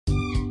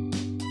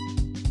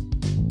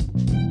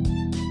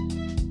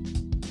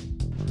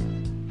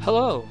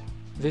Hello,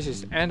 this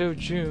is Endo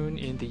June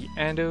in the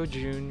Endo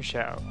June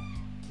Show.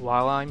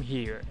 While I'm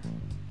here.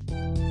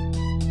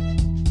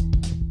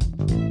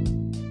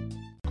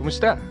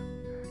 Kumusta?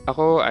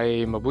 Ako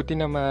ay mabuti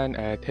naman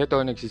at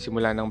heto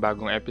nagsisimula ng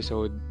bagong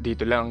episode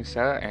dito lang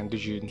sa Endo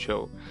June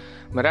Show.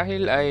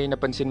 Marahil ay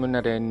napansin mo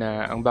na rin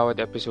na ang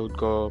bawat episode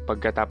ko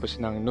pagkatapos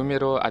ng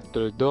numero at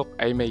tuldok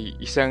ay may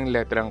isang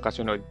letrang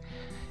kasunod.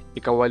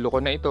 Ikawalo ko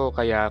na ito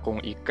kaya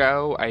kung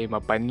ikaw ay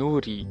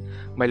mapanuri,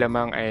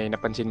 malamang ay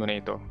napansin mo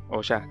na ito.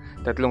 O siya,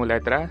 tatlong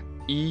letra,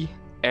 E,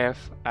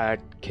 F at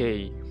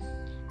K.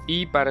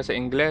 E para sa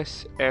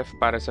Ingles, F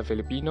para sa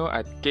Filipino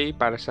at K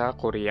para sa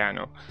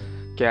Koreano.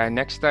 Kaya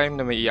next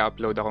time na may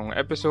i-upload akong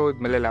episode,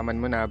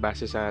 malalaman mo na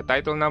base sa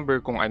title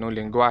number kung anong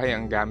lengguwahe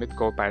ang gamit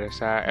ko para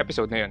sa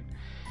episode na yun.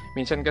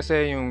 Minsan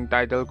kasi yung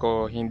title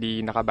ko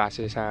hindi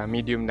nakabase sa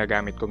medium na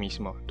gamit ko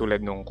mismo,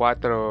 tulad nung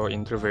 4,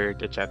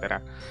 introvert,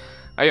 etc.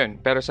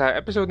 Ayun, pero sa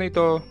episode na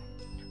ito,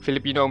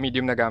 Filipino ang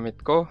medium na gamit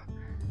ko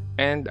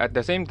and at the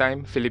same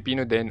time,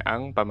 Filipino din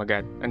ang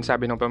pamagat. Ang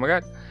sabi ng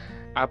pamagat,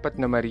 4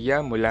 na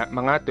Maria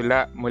mga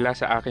tula mula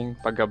sa aking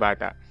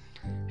pagkabata.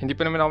 Hindi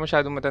pa naman ako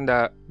masyadong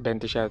matanda,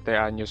 27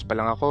 anyos pa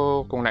lang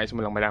ako kung nais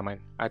mo lang malaman.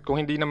 At kung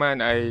hindi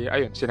naman ay,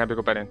 ayun, sinabi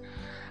ko pa rin.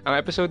 Ang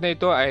episode na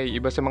ito ay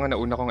iba sa mga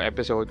nauna kong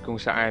episode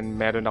kung saan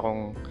meron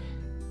akong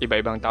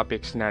iba-ibang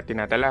topics na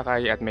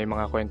tinatalakay at may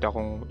mga kwento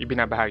akong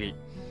ibinabahagi.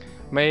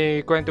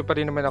 May kwento pa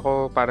rin naman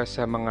ako para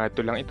sa mga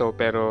tulang ito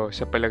pero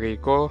sa palagay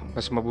ko,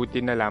 mas mabuti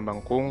na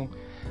lamang kung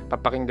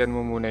papakinggan mo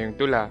muna yung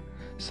tula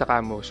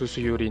saka mo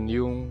susuyurin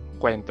yung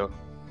kwento.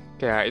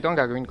 Kaya ito ang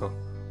gagawin ko.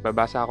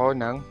 Babasa ako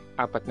ng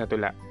 4 na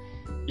tula.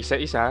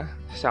 Isa-isa,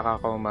 saka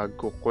ako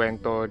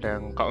magkukwento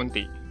ng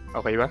kaunti.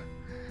 Okay ba?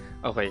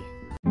 Okay.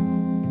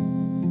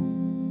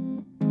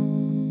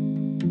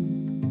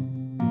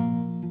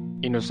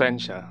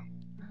 Inosensya.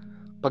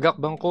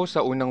 Pagakbang ko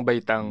sa unang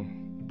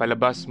baitang,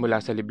 palabas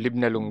mula sa liblib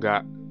na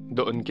lungga,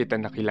 doon kita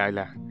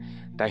nakilala.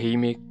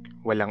 Tahimik,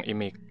 walang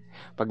imik.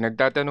 Pag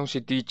nagtatanong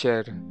si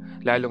teacher,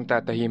 lalong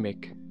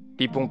tatahimik.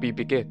 Tipong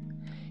pipikit.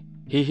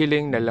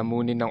 Hihiling na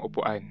lamunin ng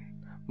upuan.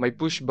 May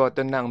push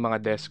button na ang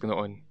mga desk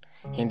noon.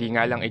 Hindi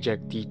nga lang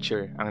eject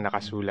teacher ang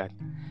nakasulat.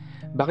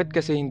 Bakit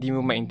kasi hindi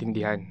mo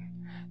maintindihan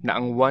na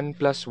ang 1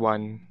 plus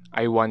 1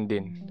 ay 1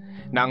 din?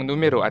 Na ang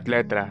numero at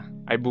letra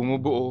ay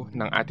bumubuo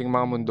ng ating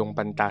mga mundong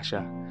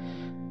pantasya.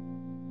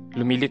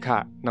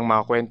 Lumilikha ng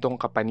mga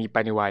kwentong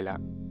kapani-paniwala.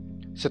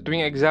 Sa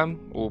tuwing exam,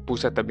 uupo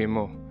sa tabi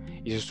mo.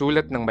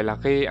 Isusulat ng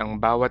malaki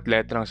ang bawat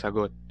letrang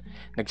sagot.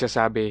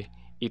 Nagsasabi,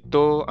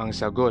 ito ang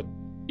sagot.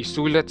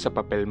 Isulat sa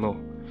papel mo.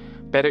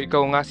 Pero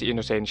ikaw nga si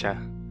Inosensya.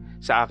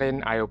 Sa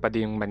akin ayaw pa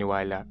ding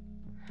maniwala.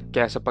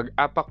 Kaya sa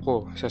pag-apak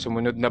ko sa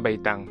sumunod na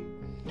baitang,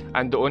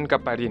 andoon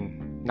ka pa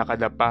rin,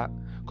 nakadapa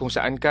kung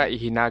saan ka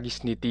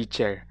ihinagis ni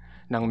teacher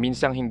nang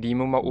minsang hindi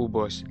mo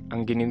maubos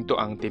ang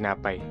ginintoang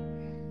tinapay.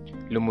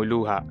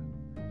 Lumuluha,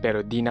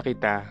 pero di na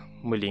kita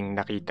muling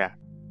nakita.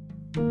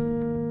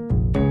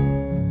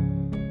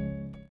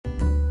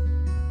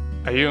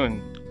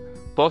 Ayun,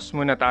 pause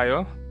muna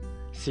tayo.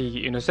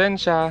 Si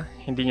Inosensya,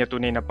 hindi niya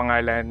tunay na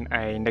pangalan,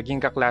 ay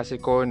naging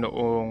kaklase ko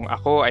noong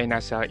ako ay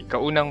nasa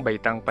ikaunang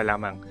baitang pa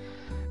lamang.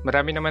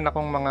 Marami naman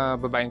akong mga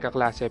babaeng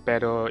kaklase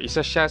pero isa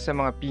siya sa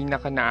mga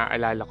pinaka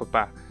naaalala ko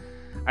pa.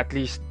 At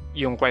least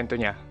yung kwento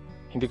niya.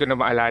 Hindi ko na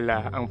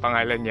maalala ang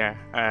pangalan niya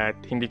at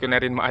hindi ko na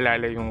rin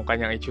maalala yung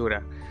kanyang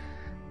itsura.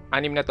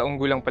 6 na taong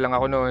gulang pa lang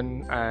ako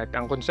noon at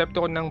ang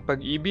konsepto ko ng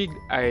pag-ibig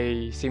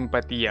ay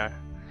simpatiya.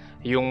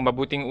 Yung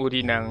mabuting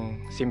uri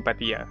ng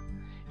simpatiya.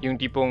 Yung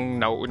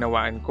tipong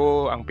nauunawaan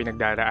ko ang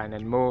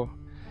pinagdaraanan mo.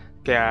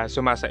 Kaya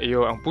sumasa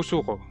iyo ang puso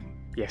ko.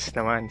 Yes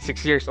naman,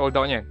 6 years old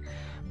ako niyan.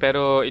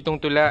 Pero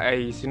itong tula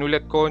ay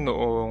sinulat ko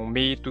noong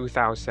May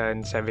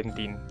 2017.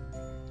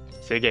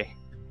 Sige,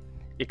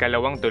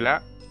 ikalawang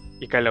tula,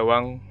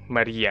 ikalawang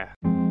Maria.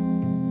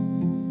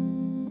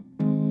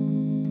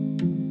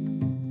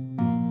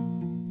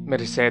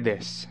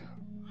 Mercedes.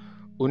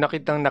 Una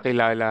kitang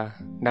nakilala,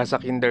 nasa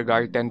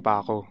kindergarten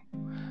pa ako.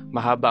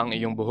 Mahaba ang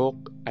iyong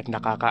buhok at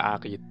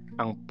nakakaakit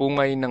ang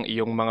pungay ng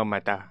iyong mga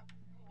mata.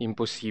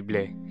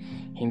 Imposible.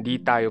 Hindi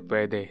tayo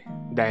pwede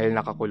dahil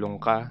nakakulong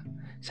ka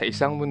sa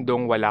isang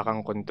mundong wala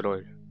kang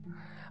kontrol.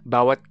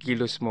 Bawat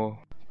kilos mo,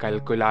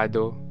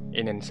 kalkulado,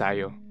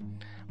 inensayo.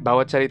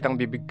 Bawat salitang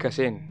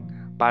bibigkasin,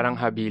 parang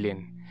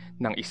habilin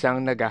ng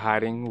isang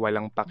nagaharing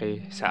walang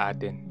pake sa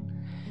atin.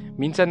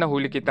 Minsan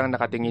nahuli kitang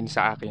nakatingin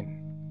sa akin,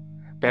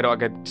 pero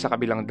agad sa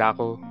kabilang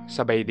dako,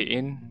 sabay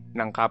diin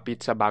ng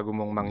kapit sa bago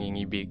mong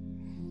mangingibig.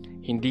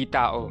 Hindi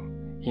tao,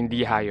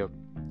 hindi hayop.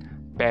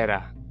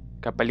 Pera,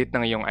 kapalit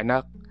ng iyong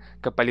anak,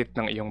 kapalit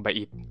ng iyong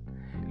bait.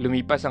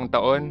 Lumipas ang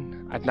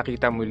taon at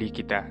nakita muli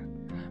kita.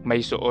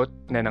 May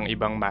suot na ng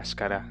ibang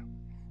maskara.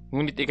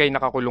 Ngunit ikay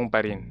nakakulong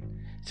pa rin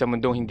sa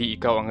mundong hindi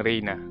ikaw ang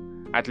reyna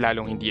at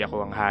lalong hindi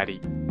ako ang hari.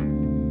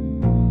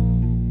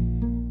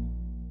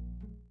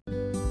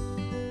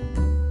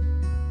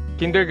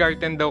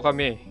 Kindergarten daw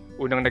kami,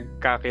 unang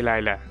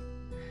nagkakilala.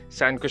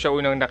 Saan ko siya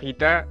unang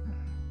nakita?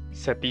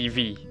 Sa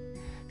TV.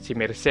 Si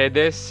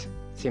Mercedes,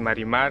 si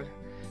Marimar,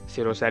 si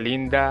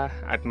Rosalinda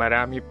at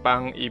marami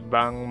pang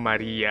ibang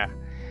Maria.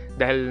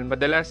 Dahil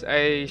madalas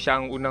ay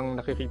siya ang unang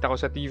nakikita ko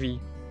sa TV.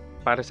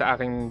 Para sa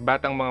aking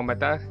batang mga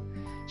mata,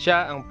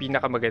 siya ang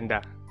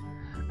pinakamaganda.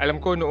 Alam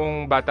ko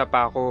noong bata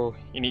pa ako,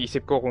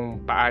 iniisip ko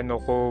kung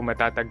paano ko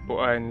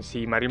matatagpuan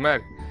si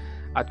Marimar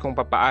at kung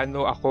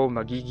paano ako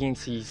magiging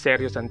si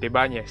Sergio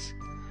Santibanez.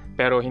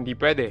 Pero hindi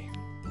pwede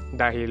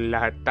dahil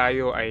lahat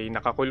tayo ay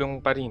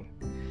nakakulong pa rin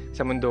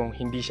sa mundong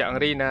hindi siya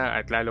ang reyna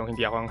at lalong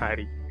hindi ako ang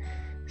hari.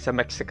 Sa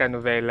Mexican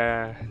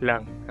novela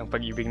lang ang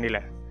pag-ibig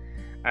nila.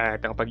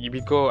 At ang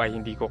pag-ibig ko ay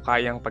hindi ko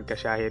kayang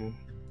pagkasyahin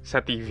sa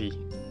TV.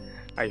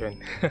 Ayun.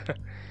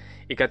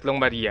 Ikatlong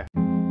Maria.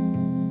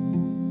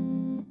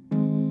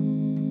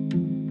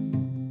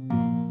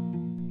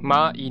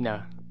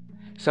 Maina.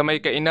 Sa may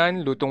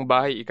kainan, lutong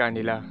bahay ika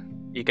nila.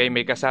 Ika'y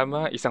may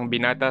kasama, isang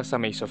binata sa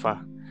may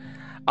sofa.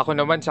 Ako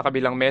naman sa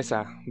kabilang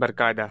mesa,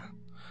 barkada.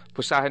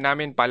 Pusahan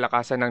namin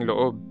palakasan ng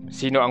loob.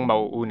 Sino ang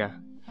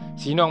mauuna?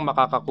 Sino ang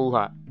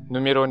makakakuha?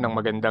 Numero ng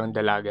magandang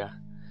dalaga.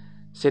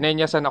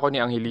 Sinenyasan ako ni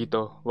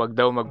Angelito, wag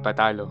daw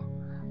magpatalo.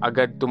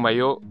 Agad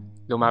tumayo,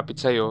 lumapit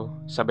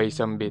sa'yo, sabay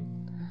sambit.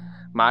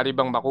 Maari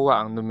bang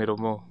makuha ang numero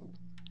mo?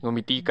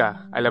 Ngumiti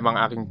ka, alam ang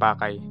aking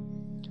pakay.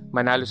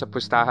 Manalo sa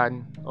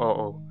pustahan?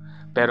 Oo.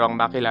 Pero ang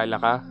makilala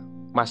ka,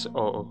 mas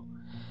oo.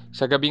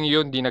 Sa gabing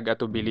yun di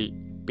nag-atubili.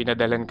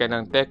 Pinadalan ka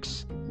ng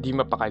text, di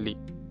mapakali.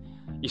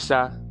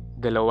 Isa,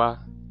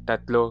 dalawa,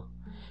 tatlo.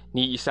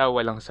 Ni isa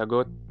walang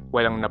sagot,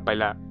 walang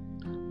napala.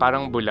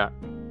 Parang bula,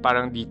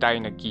 parang di tayo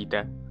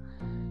nagkita.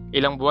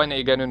 Ilang buwan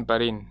ay ganun pa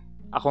rin.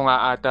 Ako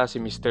nga ata si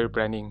Mr.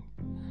 Praning.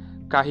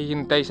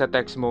 Kahihintay sa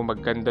text mo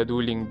magkanda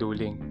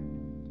duling-duling.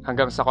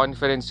 Hanggang sa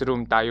conference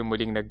room tayo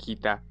muling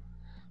nagkita.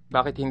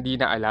 Bakit hindi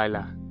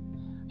naalala?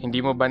 Hindi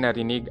mo ba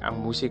narinig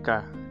ang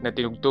musika na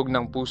tinugtog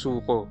ng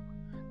puso ko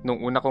nung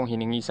una kong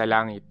hiningi sa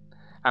langit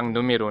ang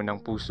numero ng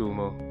puso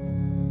mo?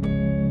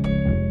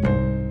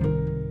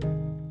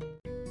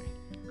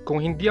 Kung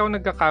hindi ako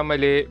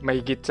nagkakamali,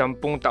 mahigit 10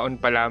 taon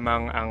pa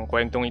lamang ang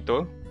kwentong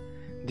ito.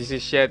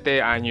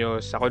 17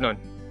 anyos ako nun.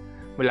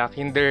 Mula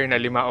kinder na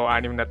 5 o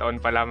 6 na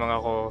taon pa lamang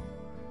ako.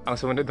 Ang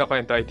sumunod na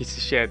kwento ay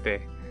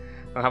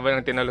 17. Ang haba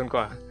ng tinalon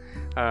ko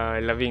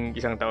 11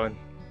 taon.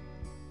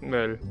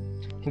 Well,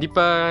 hindi ko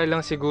pa lang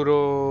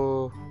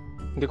siguro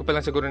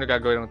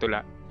nagagawa ng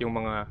tula yung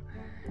mga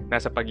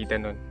nasa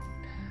pagitan nun.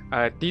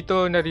 At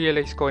dito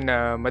na-realize ko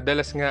na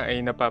madalas nga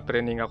ay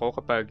napapraning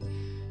ako kapag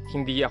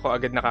hindi ako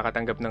agad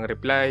nakakatanggap ng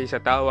reply sa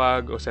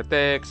tawag o sa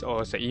text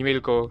o sa email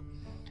ko.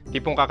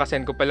 Tipong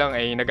kakasend ko pa lang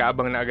ay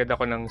nag-aabang na agad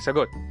ako ng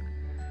sagot.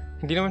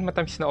 Hindi naman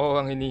matamis na oo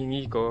ang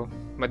hinihingi ko.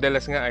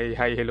 Madalas nga ay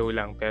hi hello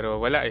lang pero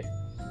wala eh.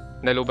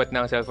 Nalubat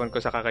na ang cellphone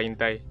ko sa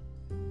kakahintay.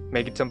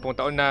 Mahigit 10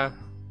 taon na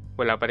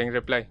wala pa ring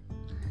reply.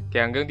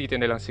 Kaya hanggang dito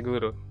na lang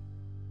siguro.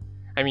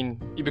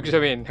 Ibig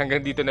sabihin,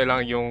 hanggang dito na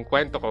lang yung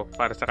kwento ko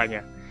para sa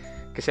kanya.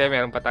 Kasi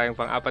meron pa tayong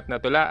pang-4 na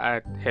tula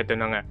at heto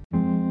na nga.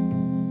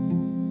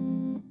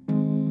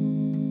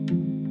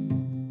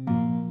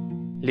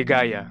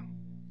 Ligaya.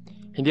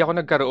 Hindi ako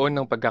nagkaroon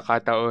ng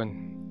pagkakataon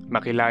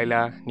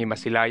makilala ni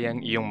masilayan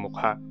iyong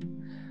mukha.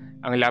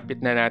 Ang lapit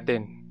na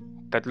natin,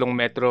 3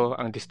 metro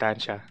ang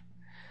distansya.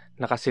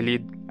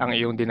 Nakasilid ang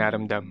iyong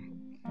dinaramdam.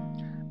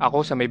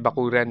 Ako sa may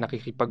bakuran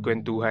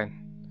nakikipagkwentuhan.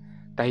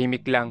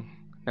 Tahimik lang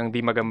nang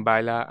di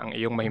magambala ang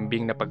iyong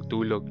mahimbing na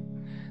pagtulog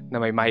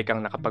na may mahikang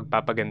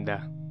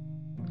nakapagpapaganda.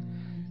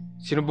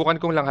 Sinubukan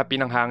kong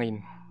langhapin ang hangin.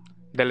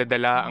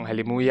 Dala-dala ang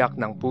halimuyak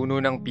ng puno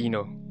ng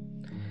pino.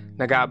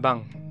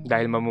 Nag-aabang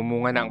dahil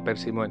mamumunga na ang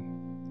persimon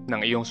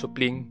ng iyong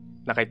supling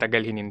na kay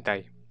tagal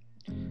hinintay.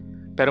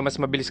 Pero mas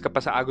mabilis ka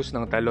pa sa agos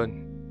ng talon.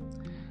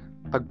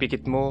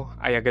 Pagpikit mo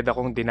ay agad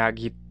akong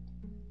dinagit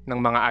ng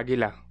mga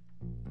agila.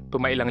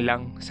 Tumailang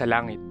lang sa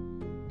langit.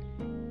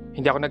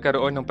 Hindi ako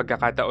nagkaroon ng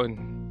pagkakataon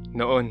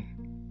noon.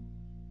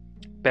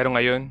 Pero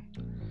ngayon,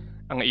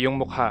 ang iyong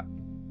mukha,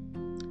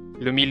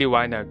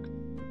 lumiliwanag,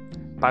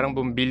 parang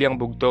bumbilyang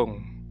bugtong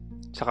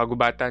sa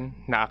kagubatan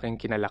na aking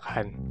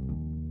kinalakhan.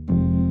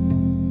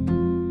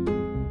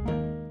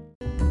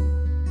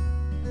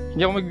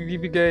 Hindi ako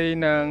magbibigay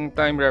ng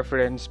time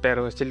reference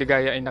pero si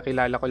Ligaya ay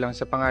nakilala ko lang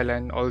sa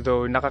pangalan,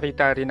 although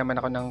nakakita rin naman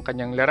ako ng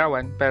kanyang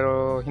larawan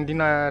pero hindi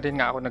na rin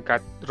nga ako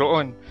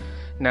nagkaroon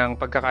ng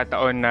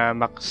pagkakataon na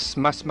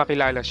mas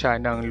makilala siya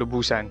ng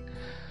lubusan.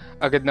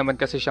 Agad naman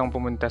kasi siyang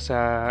pumunta sa,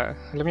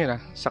 alam niyo na,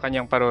 sa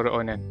kanyang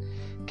paroroonan.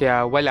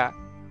 Kaya wala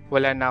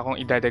na akong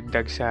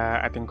idadagdag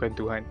sa ating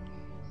kwentuhan.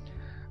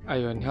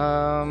 Ayun,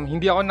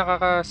 hindi ako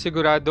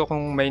nakakasigurado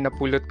kung may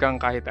napulot kang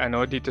kahit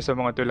ano dito sa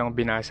mga tulang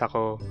binasa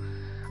ko.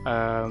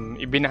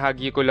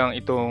 Ibinahagi ko lang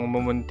itong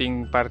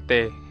mumunting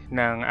parte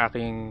ng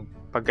aking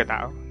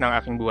pagkatao, ng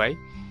aking buhay.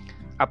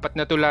 4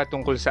 na tula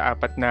tungkol sa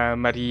 4 na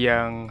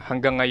Mariyang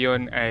hanggang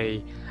ngayon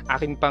ay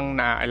akin pang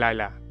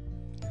naaalala.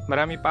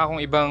 Marami pa akong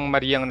ibang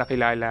Mariyang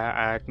nakilala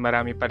at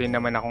marami pa rin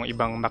naman akong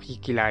ibang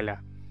makikilala.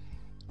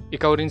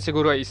 Ikaw rin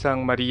siguro ay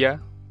isang Maria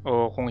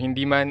o kung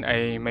hindi man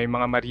ay may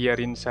mga Maria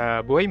rin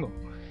sa buhay mo.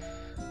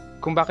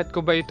 Kung bakit ko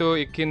ba ito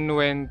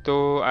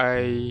ikinuwento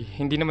ay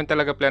hindi naman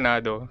talaga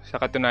planado. Sa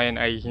katunayan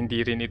ay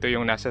hindi rin ito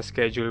yung nasa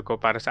schedule ko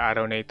para sa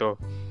araw na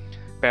ito.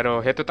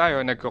 Pero heto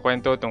tayo,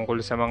 nagkukwento tungkol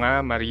sa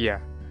mga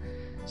Maria.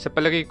 Sa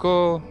palagay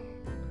ko,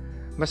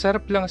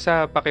 masarap lang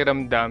sa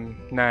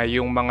pakiramdam na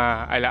yung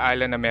mga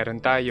alaala na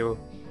meron tayo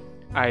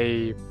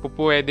ay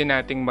pupwede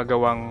nating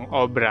magawang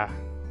obra.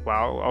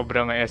 Wow,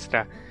 obra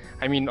maestra.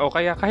 O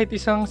kaya kahit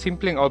isang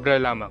simpleng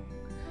obra lamang.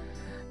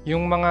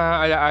 Yung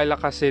mga alaala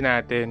kasi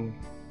natin,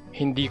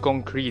 hindi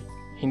concrete,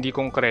 hindi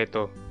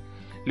konkreto.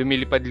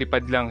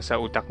 Lumilipad-lipad lang sa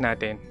utak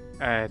natin.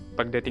 At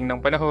pagdating ng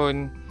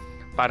panahon,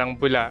 parang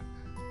bula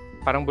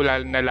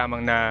na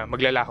lamang na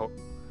maglalaho.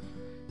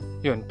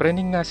 Yun,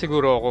 praning nga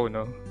siguro ako,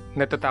 no?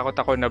 Natatakot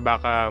ako na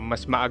baka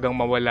mas maagang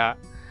mawala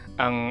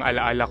ang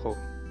alaala ko.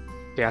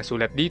 Kaya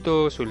sulat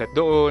dito, sulat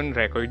doon,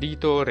 record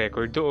dito,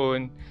 record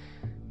doon.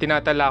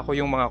 Tinatala ko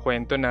yung mga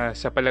kwento na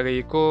sa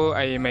palagay ko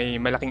ay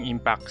may malaking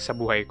impact sa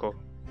buhay ko.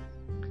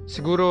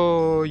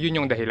 Siguro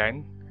yun yung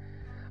dahilan.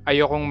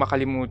 Ayokong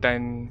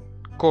makalimutan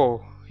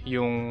ko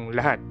yung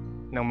lahat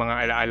ng mga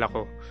alaala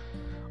ko.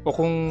 O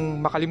kung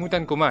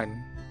makalimutan ko man,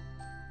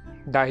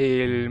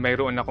 dahil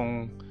mayroon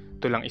akong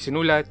tulang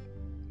isinulat,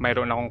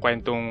 mayroon akong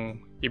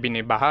kwentong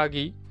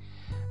ibinibahagi,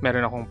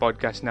 mayroon akong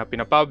podcast na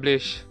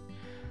pinapublish.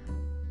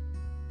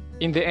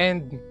 In the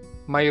end,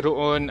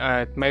 mayroon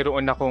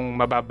akong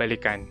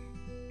mababalikan.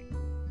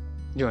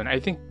 Yun, I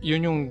think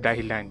yun yung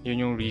dahilan,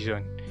 yun yung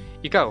reason.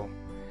 Ikaw,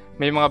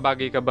 may mga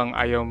bagay ka bang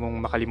ayaw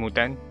mong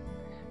makalimutan?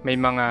 May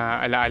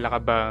mga alaala ka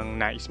bang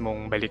nais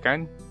mong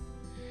balikan?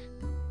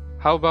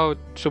 How about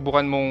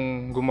subukan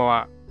mong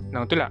gumawa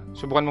ng tula?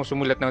 Subukan mong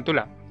sumulat ng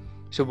tula?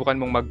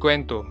 Subukan mong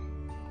magkwento?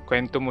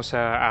 Kwento mo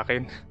sa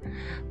akin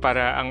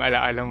para ang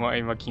alaala mo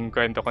ay maging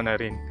kwento ko na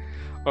rin.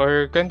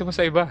 Or kwento mo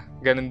sa iba,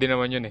 ganun din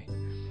naman yun eh.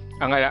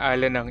 Ang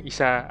alaala ng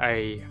isa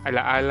ay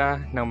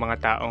alaala ng mga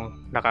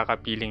taong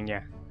nakakapiling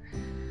niya.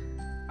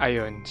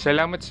 Ayun,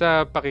 salamat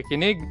sa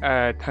pakikinig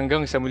at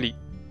hanggang sa muli.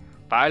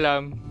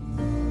 Paalam!